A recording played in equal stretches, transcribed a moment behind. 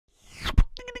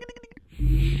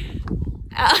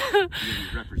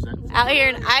Out here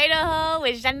in Idaho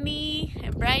with Jenny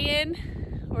and Brian.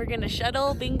 We're gonna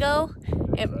shuttle bingo,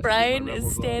 and Brian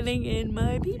is standing in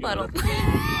my pee bottle.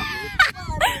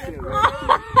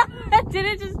 Did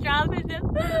it just drop into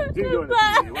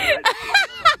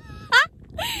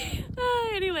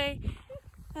anyway.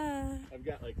 I've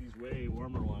got like these way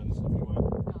warmer ones if you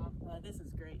want. This is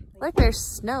great. Look, there's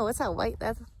snow. What's that white?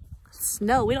 That's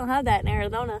snow. We don't have that in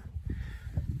Arizona.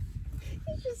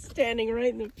 He's just standing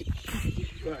right in the pee.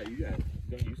 Don't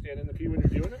you stand in the pee when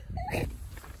you're doing it?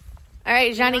 All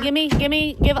right, Johnny,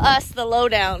 give us the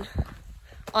lowdown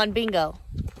on bingo.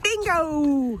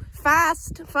 Bingo!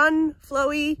 Fast, fun,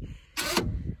 flowy,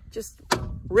 just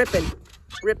ripping.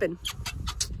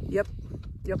 Yep.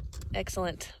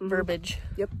 Excellent verbiage.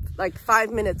 Yep, like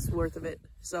 5 minutes worth of it.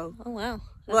 So. Oh wow.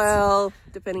 Well,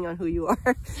 depending on who you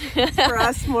are. For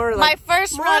us, more like my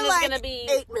first run is gonna be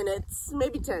 8 minutes,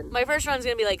 maybe 10. My first run is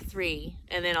gonna be like 3,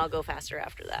 and then I'll go faster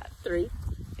after that. 3.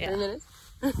 Yeah. 3 minutes.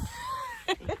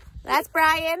 That's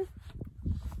Brian.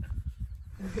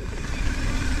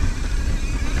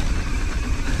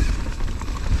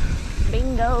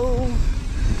 Bingo.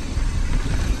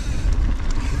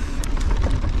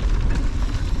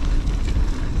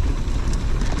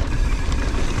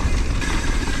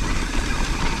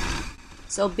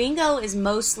 So bingo is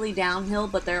mostly downhill,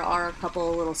 but there are a couple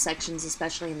of little sections,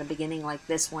 especially in the beginning, like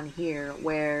this one here,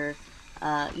 where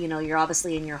you know, you're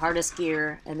obviously in your hardest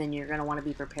gear, and then you're going to want to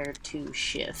be prepared to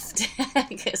shift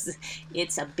because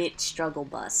it's a bit struggle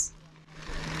bus.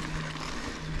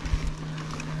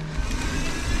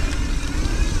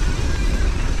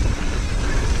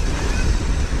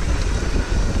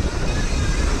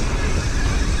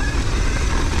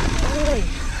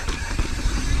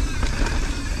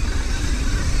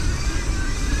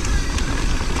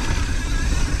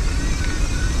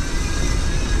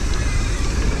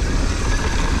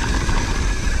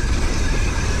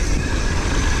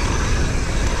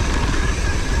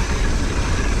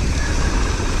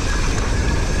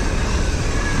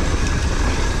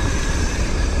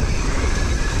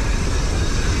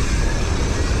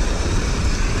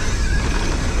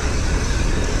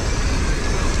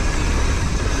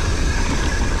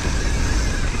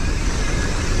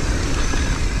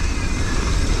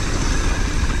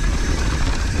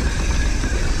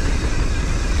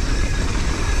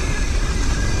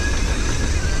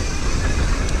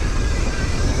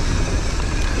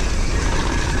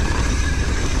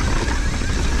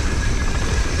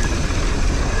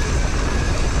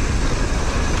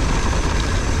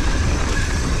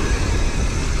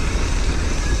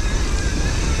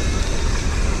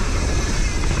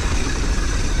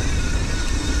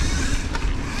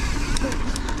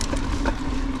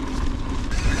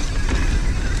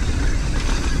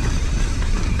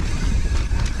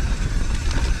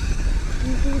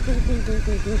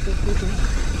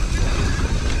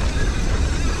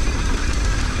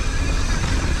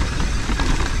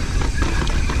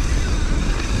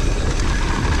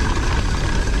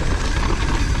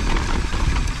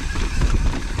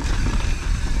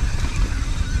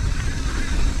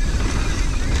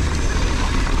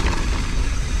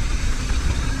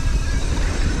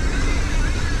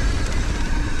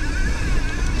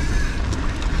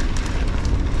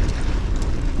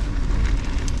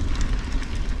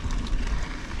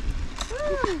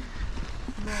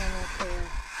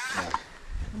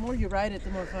 The more you ride it,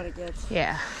 the more fun it gets.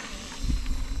 Yeah.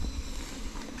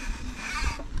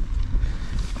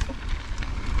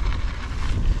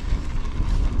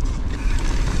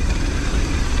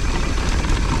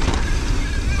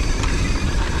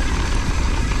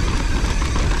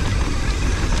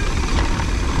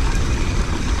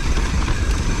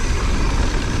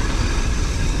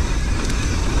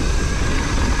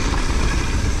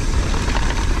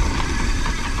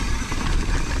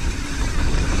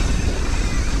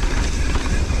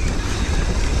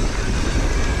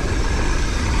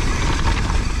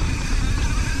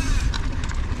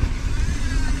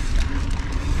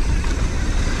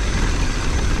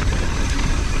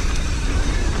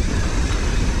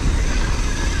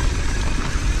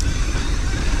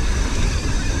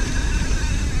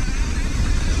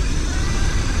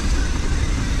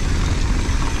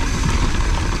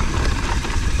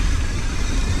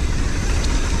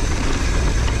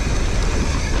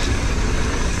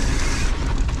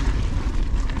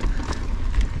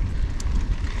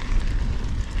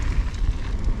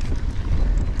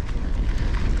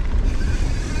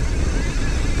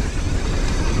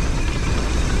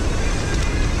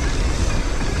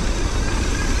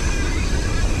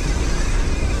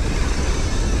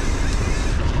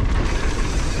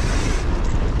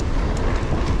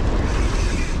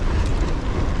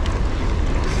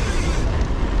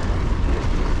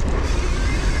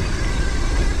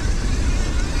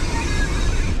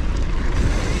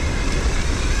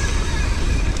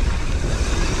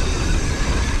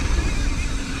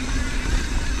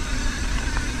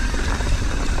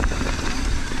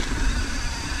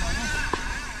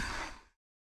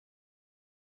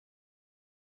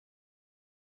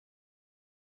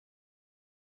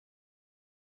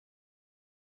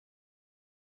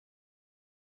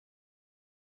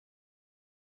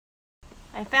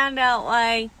 I found out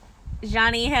why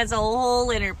Johnny has a hole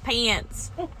in her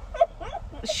pants.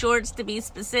 Shorts to be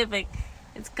specific.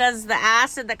 It's because the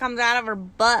acid that comes out of her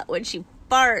butt when she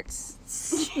farts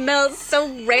smells so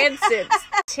rancid. It's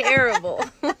terrible.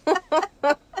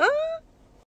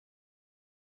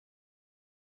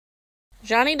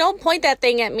 Johnny, don't point that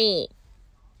thing at me.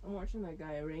 I'm watching that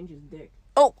guy arrange his dick.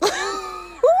 Oh.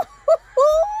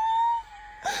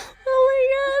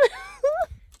 Oh my god.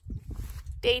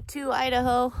 Day 2,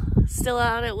 Idaho. Still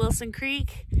out at Wilson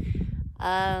Creek.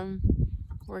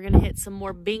 We're gonna hit some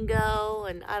more bingo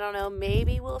and I don't know,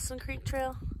 maybe Wilson Creek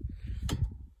Trail.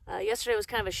 Yesterday was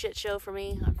kind of a shit show for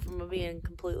me, if I'm being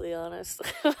completely honest.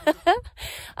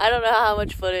 I don't know how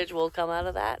much footage will come out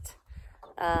of that.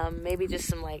 Maybe just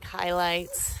some like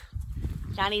highlights.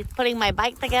 Johnny's putting my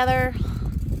bike together.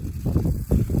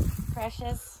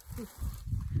 Precious.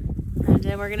 And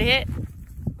then we're gonna hit.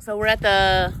 So we're at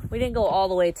the, we didn't go all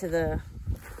the way to the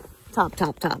top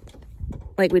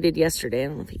like we did yesterday. I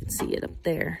don't know if you can see it up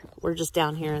there. We're just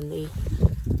down here in the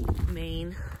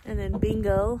main. And then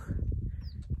bingo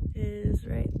is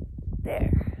right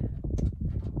there.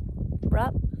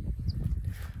 Bruh.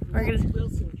 We're gonna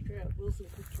Wilson Creek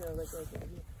Trail that goes right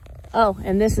here. Oh,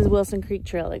 and this is Wilson Creek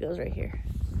Trail that goes right here.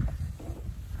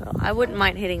 So I wouldn't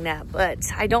mind hitting that, but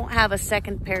I don't have a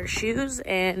second pair of shoes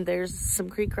and there's some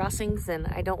creek crossings and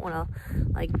I don't want to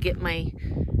like get my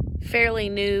fairly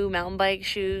new mountain bike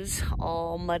shoes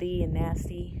all muddy and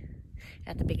nasty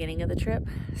at the beginning of the trip.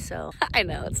 So I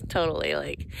know it's totally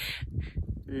like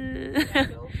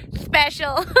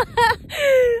special.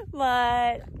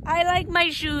 But I like my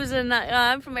shoes and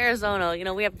I'm from Arizona, you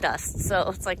know, we have dust, so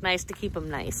it's like nice to keep them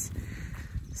nice.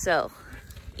 So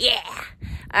yeah,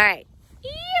 all right.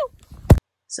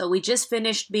 So we just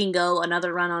finished bingo,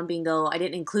 another run on bingo. I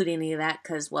didn't include any of that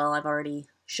because, well, I've already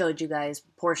showed you guys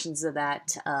portions of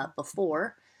that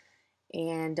before.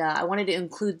 And I wanted to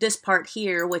include this part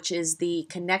here, which is the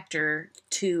connector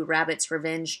to Rabbit's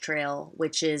Revenge Trail,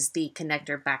 which is the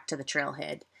connector back to the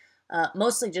trailhead.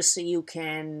 Mostly just so you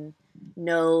can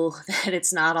know that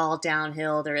it's not all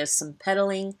downhill. There is some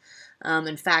pedaling.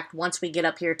 In fact, once we get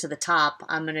up here to the top,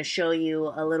 I'm going to show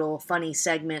you a little funny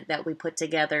segment that we put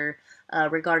together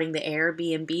regarding the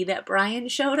Airbnb that Brian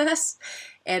showed us.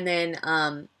 And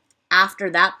then after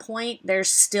that point, there's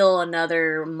still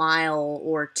another mile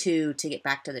or 2 to get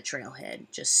back to the trailhead,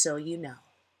 just so you know.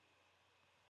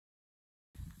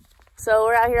 So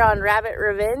we're out here on Rabbit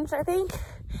Revenge, I think.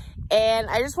 And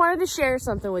I just wanted to share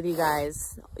something with you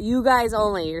guys. You guys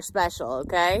only, you're special,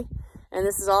 okay? And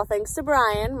this is all thanks to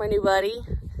Brian, my new buddy,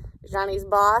 Johnny's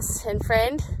boss and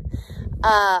friend.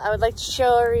 I would like to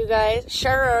show you guys,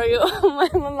 my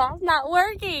mouth's not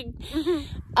working.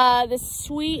 This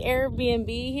sweet Airbnb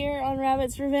here on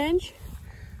Rabbit's Revenge.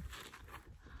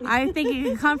 I think you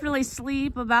can comfortably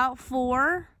sleep about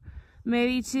 4,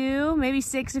 maybe 2, maybe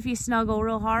 6 if you snuggle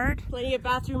real hard. Plenty of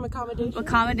bathroom accommodations.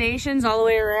 Accommodations all the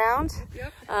way around.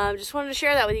 Yep. Just wanted to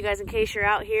share that with you guys in case you're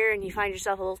out here and you find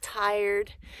yourself a little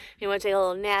tired. You want to take a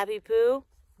little nappy poo.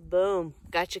 Boom,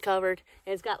 got you covered.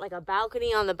 And it's got like a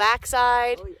balcony on the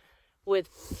backside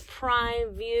with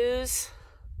prime views.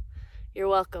 You're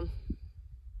welcome.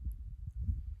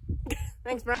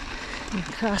 Thanks, bro.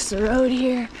 Across the road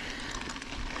here.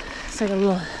 It's like a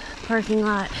little parking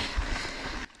lot.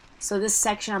 So this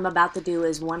section I'm about to do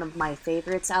is one of my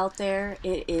favorites out there.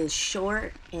 It is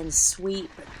short and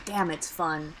sweet, but damn, it's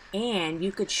fun. And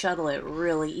you could shuttle it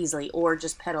really easily or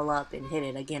just pedal up and hit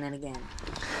it again and again.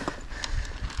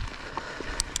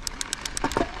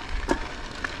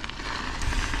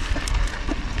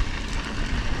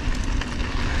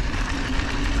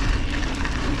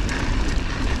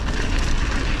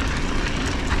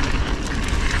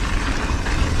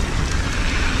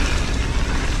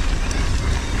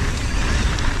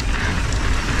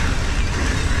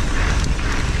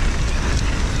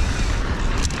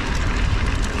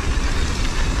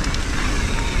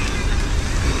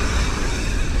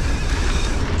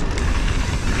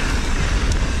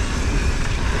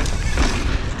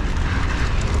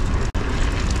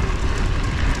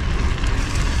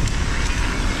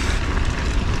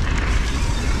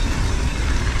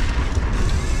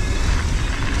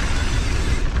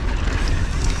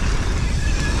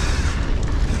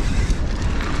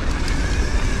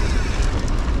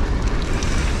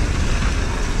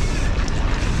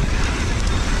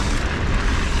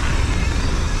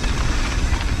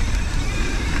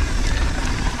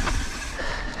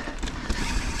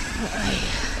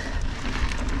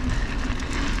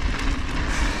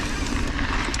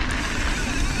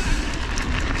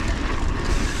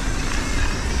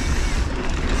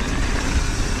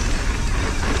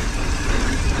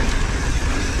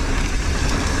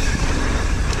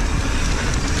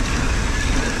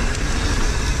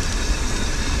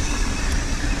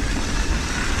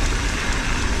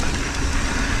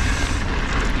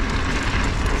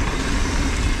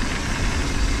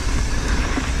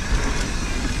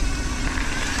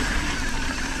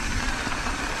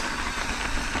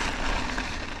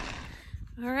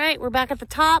 we're back at the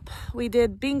top. We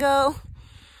did bingo.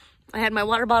 I had my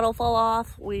water bottle fall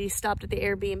off. We stopped at the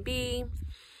Airbnb,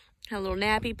 had a little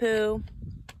nappy poo.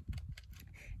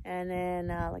 And then,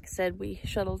 like I said, we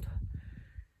shuttled.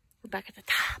 We're back at the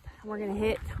top. We're gonna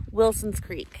hit Wilson's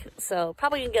Creek. So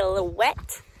probably gonna get a little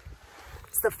wet.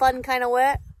 It's the fun kind of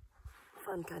wet.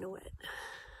 Fun kind of wet.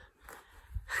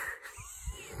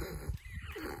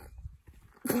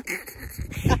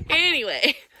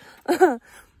 Anyway,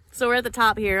 so we're at the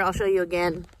top here. I'll show you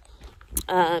again.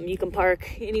 You can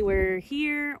park anywhere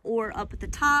here or up at the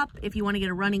top if you want to get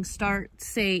a running start,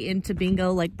 say into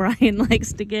bingo like Brian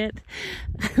likes to get.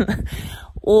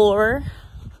 Or,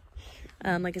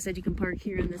 like I said, you can park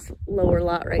here in this lower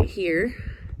lot right here.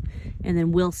 And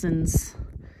then Wilson's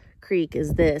Creek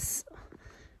is this.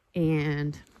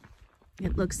 And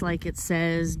it looks like it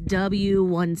says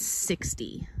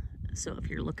W160. So if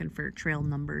you're looking for trail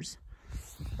numbers.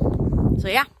 So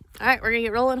yeah, all right, we're gonna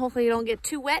get rolling. Hopefully you don't get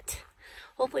too wet.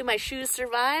 Hopefully my shoes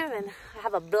survive and I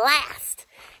have a blast.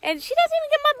 And she doesn't even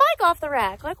get my bike off the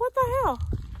rack. Like, what the hell?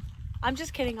 I'm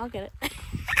just kidding, I'll get it.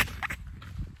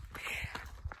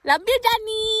 Love you,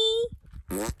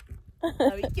 Danny.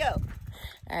 There we go.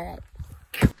 All right.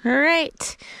 All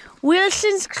right,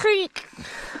 Wilson's Creek.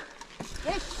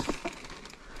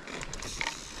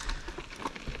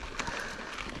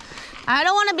 I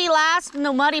don't want to be last in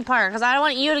the muddy part because I don't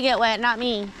want you to get wet, not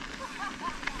me.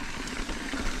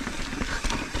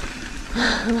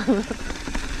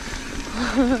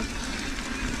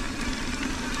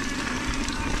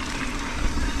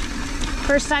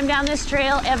 First time down this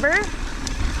trail ever.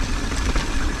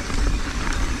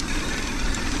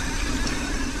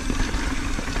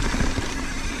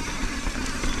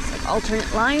 It's like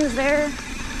alternate lines there.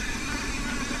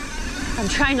 I'm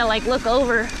trying to like look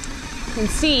over and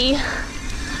see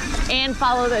and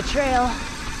follow the trail.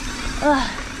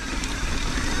 Ugh.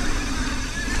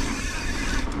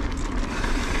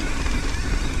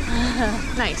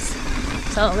 Nice.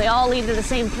 So they all lead to the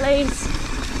same place.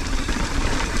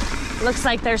 Looks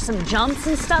like there's some jumps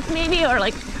and stuff maybe, or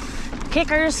like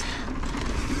kickers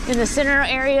in the center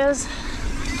areas.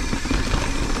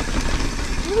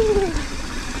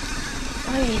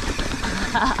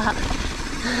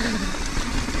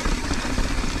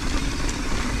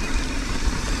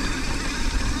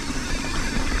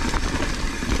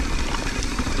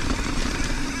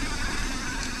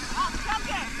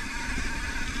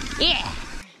 Yeah.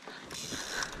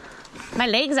 My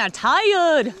legs are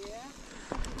tired. Yeah.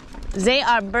 They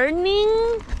are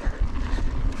burning.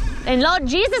 And Lord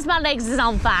Jesus, my legs is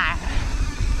on fire.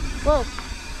 Whoa.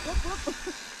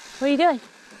 What are you doing?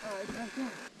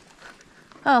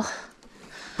 Oh.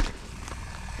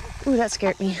 Ooh, that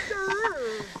scared me.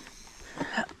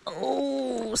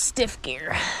 Oh, stiff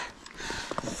gear.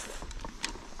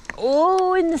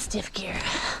 Oh, in the stiff gear.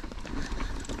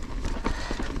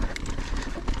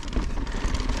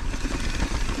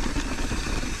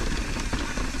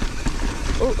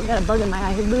 Oh, I got a bug in my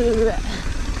eye.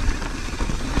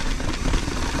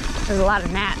 There's a lot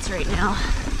of gnats right now.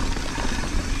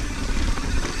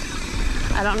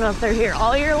 I don't know if they're here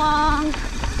all year long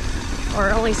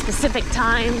or only specific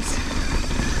times.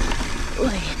 Ooh.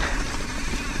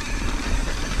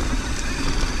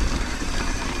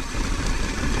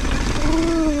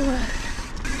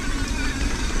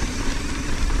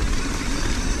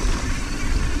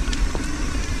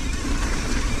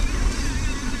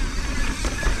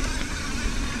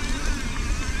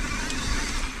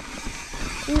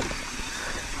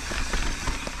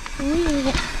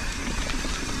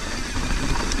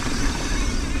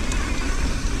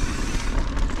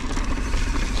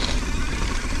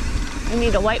 I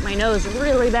need to wipe my nose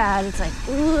really bad. It's like,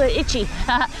 ooh, itchy.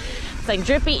 It's like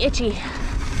drippy, itchy.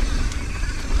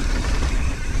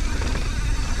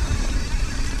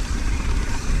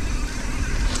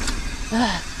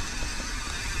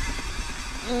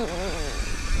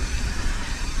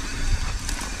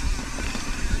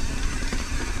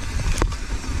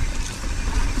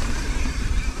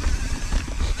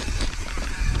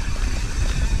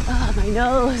 Oh, my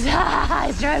nose.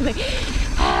 It's driving me.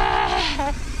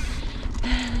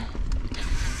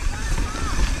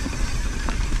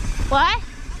 What?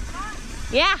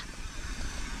 Yeah.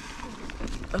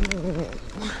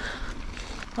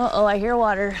 Uh-oh, I hear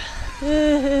water.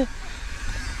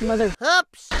 Mother.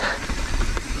 Oops.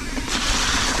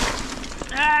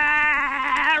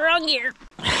 Wrong gear.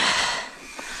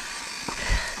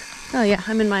 Oh yeah,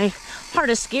 I'm in my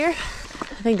hardest gear.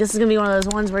 I think this is gonna be one of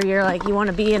those ones where you're like, you want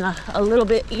to be in a little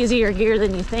bit easier gear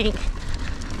than you think.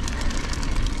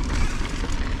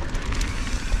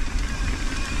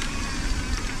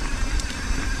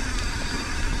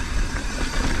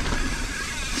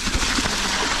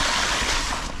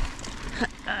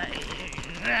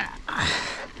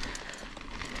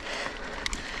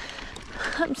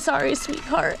 I'm sorry,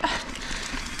 sweetheart.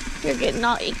 You're getting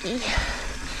all icky.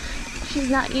 She's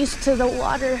not used to the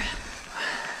water.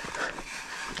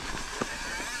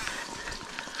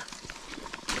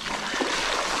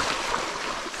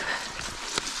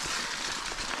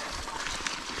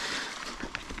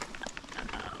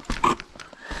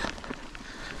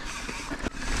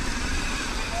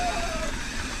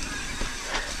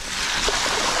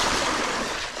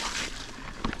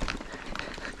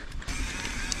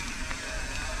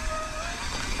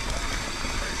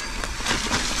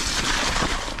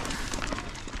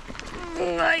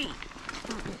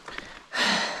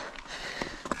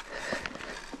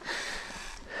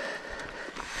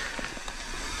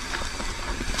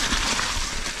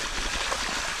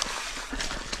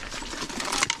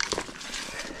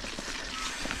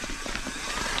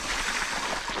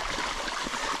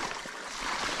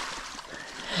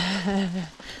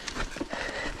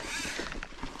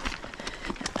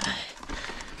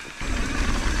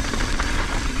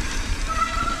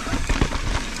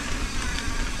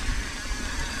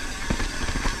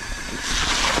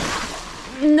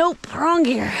 Nope, wrong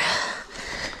gear.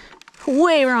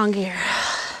 Way wrong gear.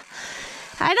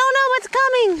 I don't know what's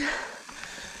coming.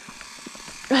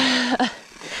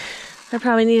 I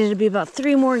probably needed to be about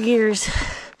 3 more gears.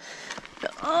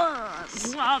 Oh,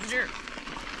 softer.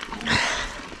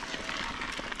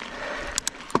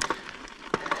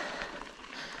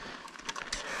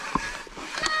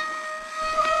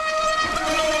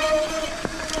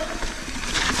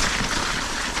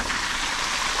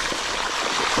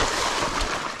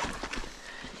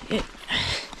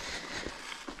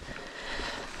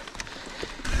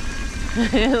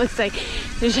 It looks like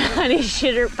Johnny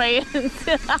shit her pants.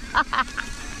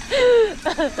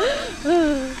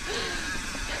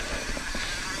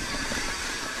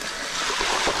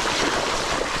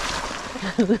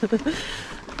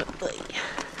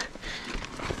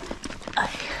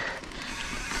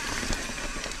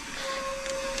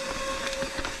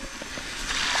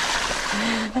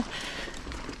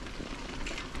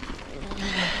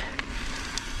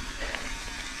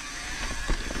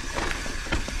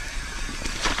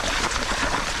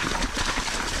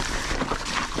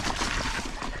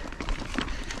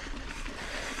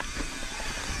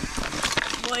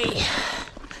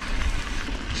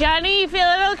 Johnny, you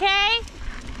feeling okay?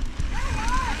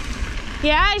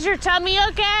 Yeah, is your tummy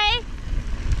okay?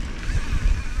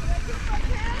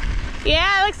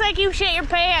 Yeah, it looks like you shit your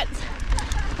pants.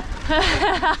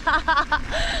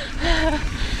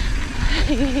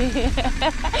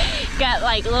 Got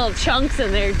like little chunks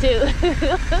in there too.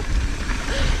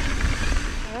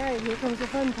 All right, here comes the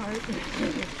fun part.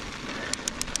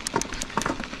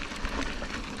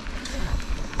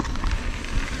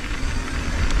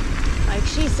 Like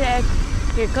she said,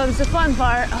 here comes the fun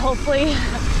part, hopefully.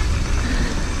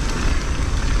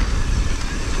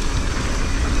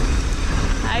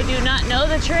 I do not know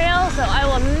the trail, so I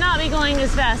will not be going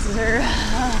as fast as her.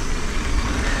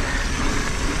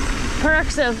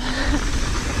 Perks of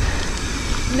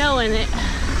knowing it.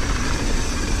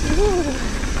 Ooh,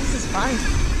 this is fun.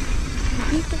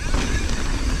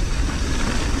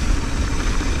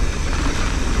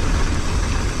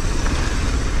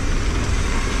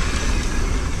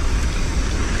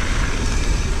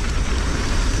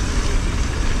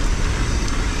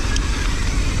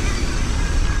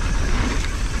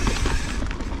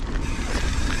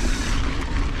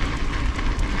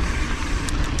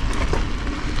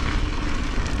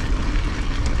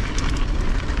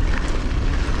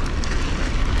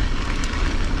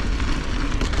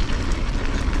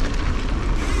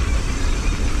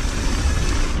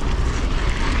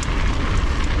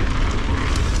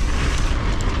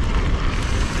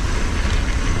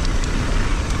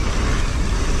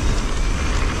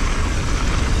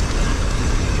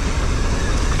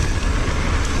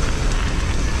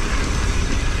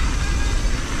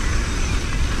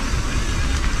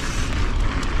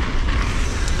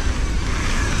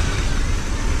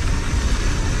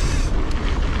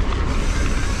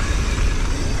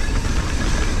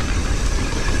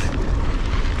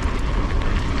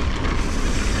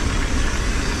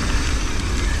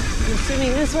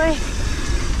 This way.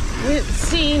 Let's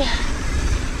see.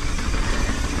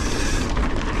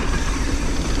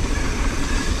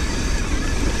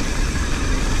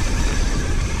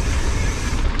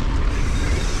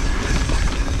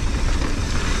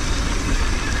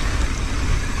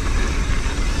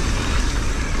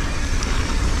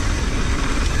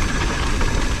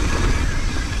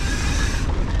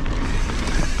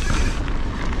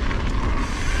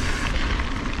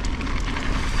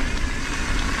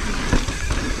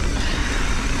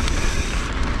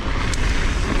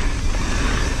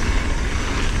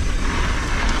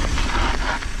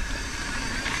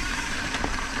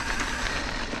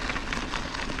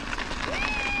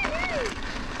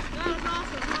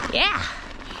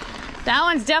 That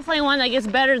one's definitely one that gets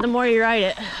better the more you ride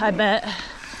it, I bet.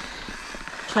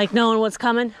 Like knowing what's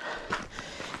coming.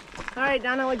 All right,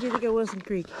 Donna, what do you think of Wilson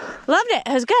Creek? Loved it.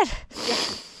 It was good.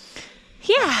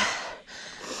 Yeah.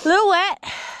 A little wet.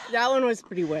 That one was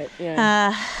pretty wet,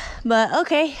 yeah. But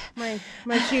okay. My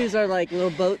shoes are like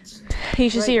little boats. You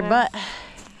should see your butt.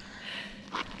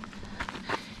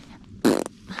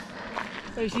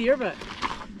 Oh, you see your butt.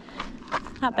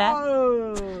 Not bad.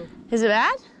 Oh. Is it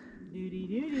bad?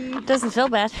 Doody. Doesn't feel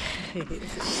bad.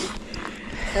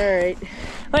 All right.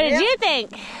 What did you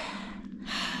think?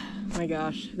 My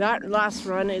gosh, that last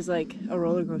run is like a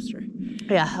roller coaster.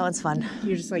 Yeah, that one's fun.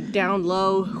 You're just like down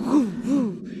low. Woo,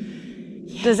 woo.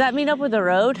 Does that meet up with the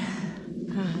road?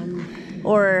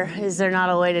 Or is there not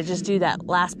a way to just do that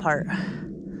last part?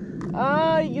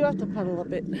 You have to pedal a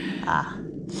bit.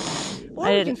 Or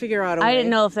you can figure out a way. I didn't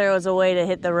know if there was a way to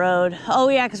hit the road. Oh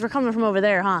yeah, because we're coming from over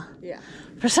there, huh? Yeah.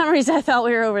 For some reason I thought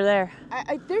we were over there.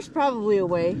 There's probably a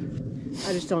way.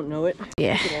 I just don't know it.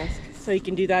 Yeah. You can ask. So you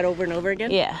can do that over and over again?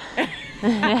 Yeah.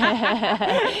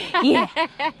 Yeah.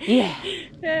 Yeah.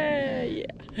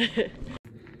 Yeah.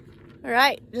 All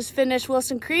right, just finished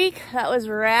Wilson Creek. That was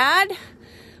rad.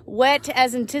 Wet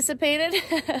as anticipated.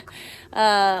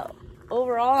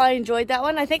 Overall, I enjoyed that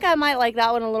one. I think I might like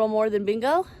that one a little more than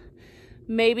Bingo.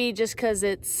 Maybe just because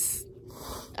it's,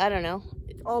 I don't know.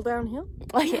 All downhill?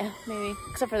 Oh yeah, maybe.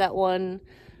 Except for that one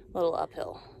little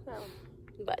uphill. Oh.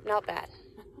 But not bad.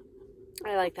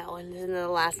 I like that one. And then the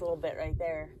last little bit right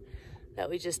there that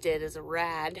we just did is a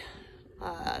rad.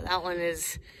 That one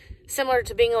is similar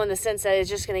to Bingo in the sense that it's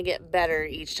just going to get better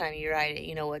each time you ride it.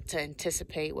 You know what to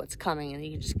anticipate, what's coming, and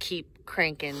you just keep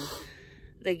cranking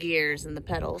the gears and the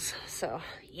pedals. So,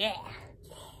 yeah.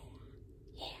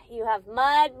 Yeah. You have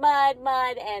mud,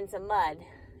 and some mud,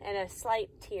 and a slight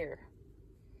tear.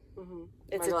 Mm-hmm.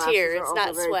 It's a tear. It's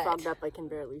not sweat. Fogged up. I can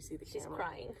barely see the camera. She's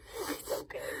crying. It's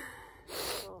okay.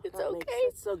 Oh, It's okay.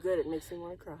 It's so good. It makes me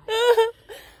want to cry.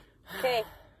 Okay.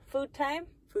 Food time?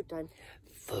 Food time.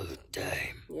 Food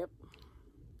time. Yep.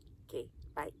 Okay.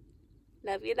 Bye.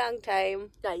 Love you long time.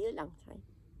 Love you long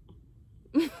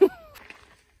time.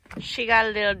 She got a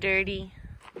little dirty.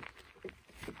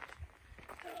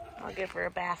 I'll give her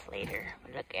a bath later.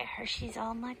 Look at her. She's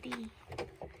all muddy.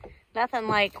 Nothing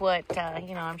like what,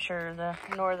 you know, I'm sure the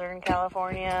Northern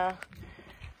California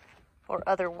or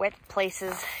other wet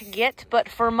places get. But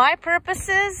for my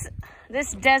purposes,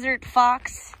 this desert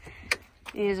fox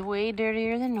is way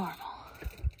dirtier than normal.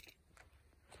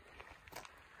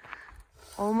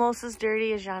 Almost as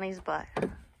dirty as Johnny's butt.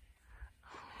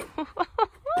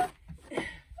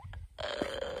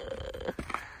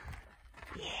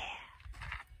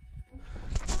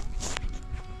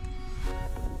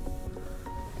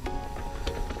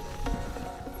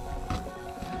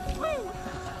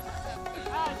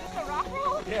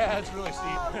 Yeah, it's really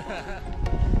steep.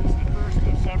 This is the first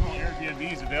of several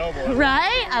Airbnbs available.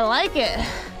 Right? I like it.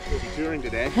 We'll be touring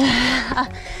today.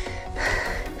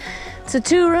 It's a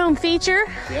 2-room feature.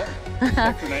 Yep.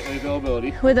 Except for nightly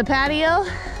availability. With a patio,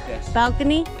 Yes.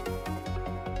 balcony.